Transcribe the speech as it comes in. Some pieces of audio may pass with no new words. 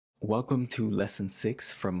Welcome to Lesson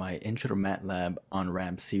 6 from my Intro to MATLAB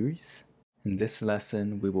Onramp series. In this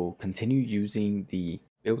lesson, we will continue using the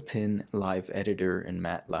built-in live editor in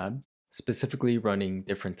MATLAB, specifically running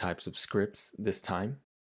different types of scripts this time.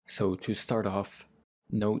 So to start off,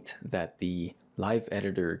 note that the live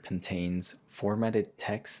editor contains formatted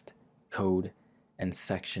text, code, and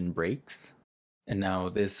section breaks. And now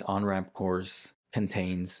this Onramp course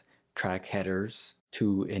contains track headers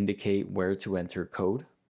to indicate where to enter code.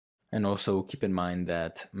 And also keep in mind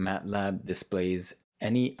that MATLAB displays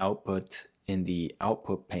any output in the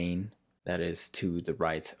output pane that is to the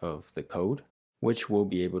right of the code, which we'll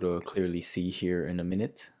be able to clearly see here in a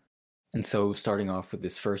minute. And so starting off with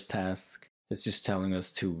this first task, it's just telling us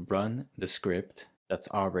to run the script that's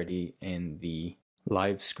already in the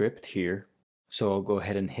live script here. So I'll go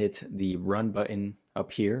ahead and hit the run button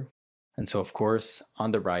up here. And so of course,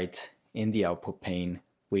 on the right in the output pane,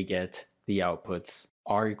 we get the outputs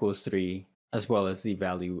r equals 3 as well as the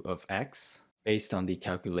value of x based on the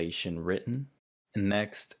calculation written. And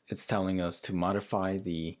next, it's telling us to modify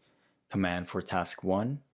the command for task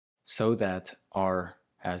 1 so that r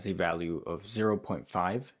has a value of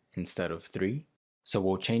 0.5 instead of 3. So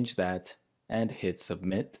we'll change that and hit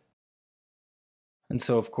submit. And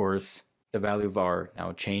so of course, the value of r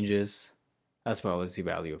now changes as well as the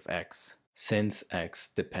value of x, since x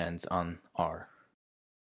depends on r.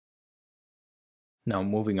 Now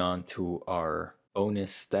moving on to our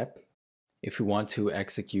bonus step. If we want to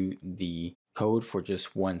execute the code for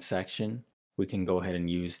just one section, we can go ahead and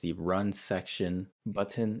use the run section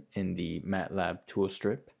button in the MATLAB tool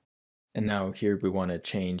strip. And now here we want to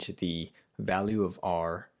change the value of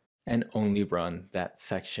r and only run that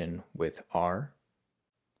section with r.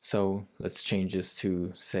 So let's change this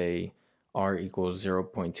to say r equals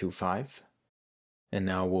 0.25. And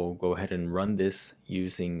now we'll go ahead and run this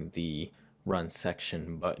using the run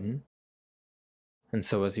section button. And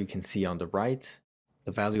so as you can see on the right,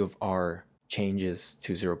 the value of r changes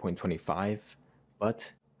to 0.25,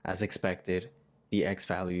 but as expected, the x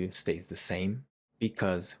value stays the same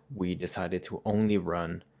because we decided to only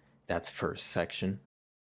run that first section.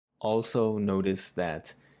 Also notice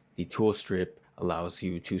that the tool strip allows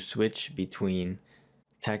you to switch between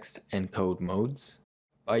text and code modes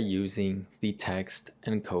by using the text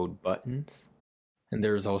and code buttons. And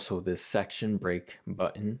there's also this section break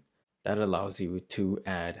button that allows you to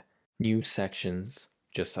add new sections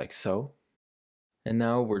just like so. And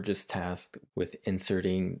now we're just tasked with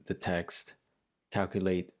inserting the text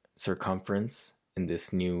calculate circumference in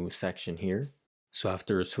this new section here. So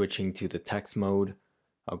after switching to the text mode,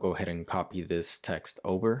 I'll go ahead and copy this text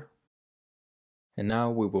over. And now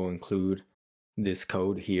we will include this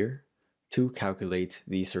code here to calculate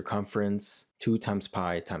the circumference 2 times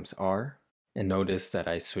pi times r. And notice that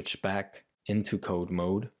I switched back into code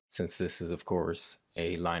mode since this is of course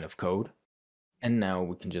a line of code. And now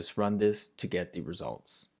we can just run this to get the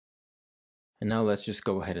results. And now let's just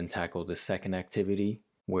go ahead and tackle the second activity,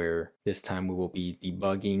 where this time we will be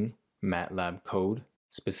debugging MATLAB code,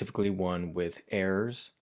 specifically one with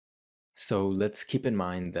errors. So let's keep in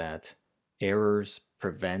mind that errors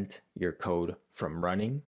prevent your code from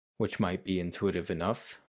running, which might be intuitive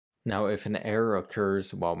enough. Now, if an error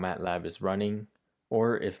occurs while MATLAB is running,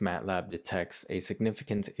 or if MATLAB detects a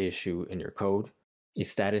significant issue in your code, a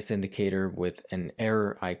status indicator with an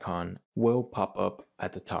error icon will pop up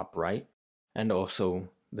at the top right, and also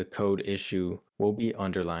the code issue will be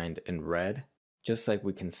underlined in red, just like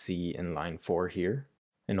we can see in line 4 here.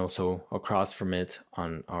 And also across from it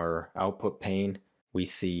on our output pane, we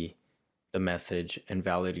see the message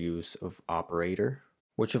invalid use of operator,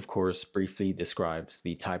 which of course briefly describes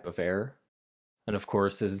the type of error. And of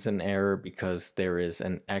course this is an error because there is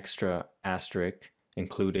an extra asterisk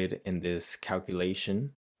included in this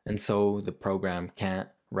calculation, and so the program can't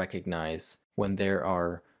recognize when there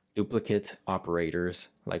are duplicate operators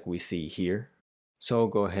like we see here. So I'll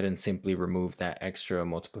go ahead and simply remove that extra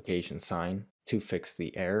multiplication sign to fix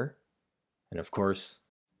the error. And of course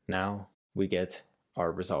now we get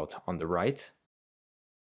our result on the right.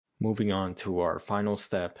 Moving on to our final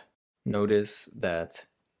step, notice that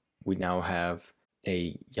we now have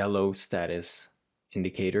a yellow status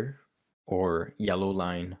indicator or yellow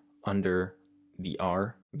line under the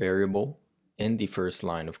r variable in the first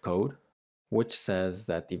line of code, which says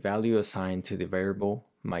that the value assigned to the variable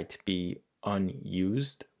might be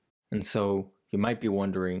unused. And so you might be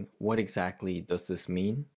wondering, what exactly does this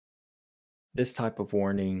mean? This type of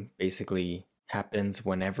warning basically happens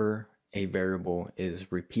whenever a variable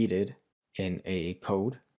is repeated in a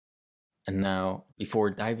code. And now, before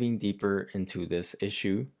diving deeper into this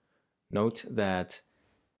issue, note that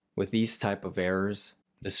with these type of errors,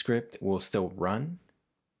 The script will still run,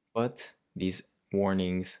 but these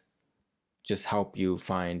warnings just help you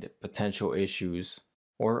find potential issues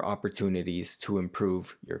or opportunities to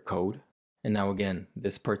improve your code. And now again,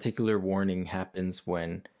 this particular warning happens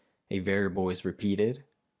when a variable is repeated.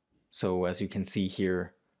 So as you can see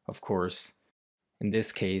here, of course, in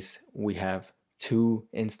this case, we have two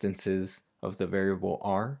instances of the variable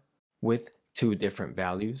r with two different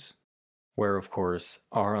values, where of course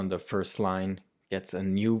r on the first line gets a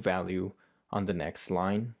new value on the next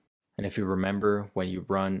line. And if you remember, when you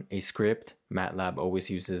run a script, MATLAB always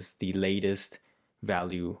uses the latest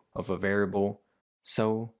value of a variable.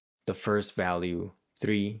 So the first value,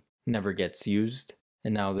 3, never gets used.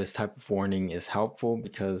 And now this type of warning is helpful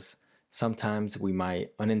because sometimes we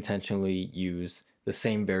might unintentionally use the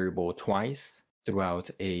same variable twice throughout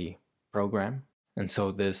a program. And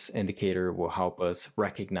so this indicator will help us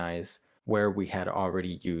recognize where we had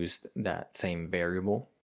already used that same variable.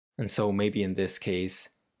 And so maybe in this case,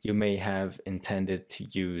 you may have intended to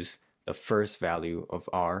use the first value of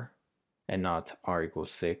r and not r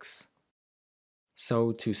equals 6.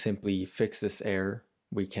 So to simply fix this error,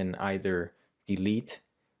 we can either delete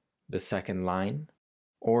the second line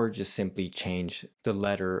or just simply change the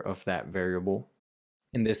letter of that variable.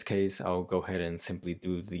 In this case, I'll go ahead and simply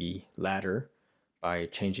do the latter by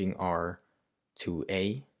changing r to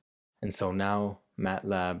a. And so now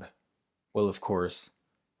MATLAB will of course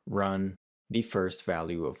run the first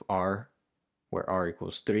value of r, where r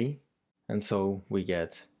equals 3. And so we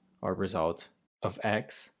get our result of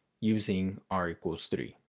x using r equals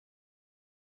 3.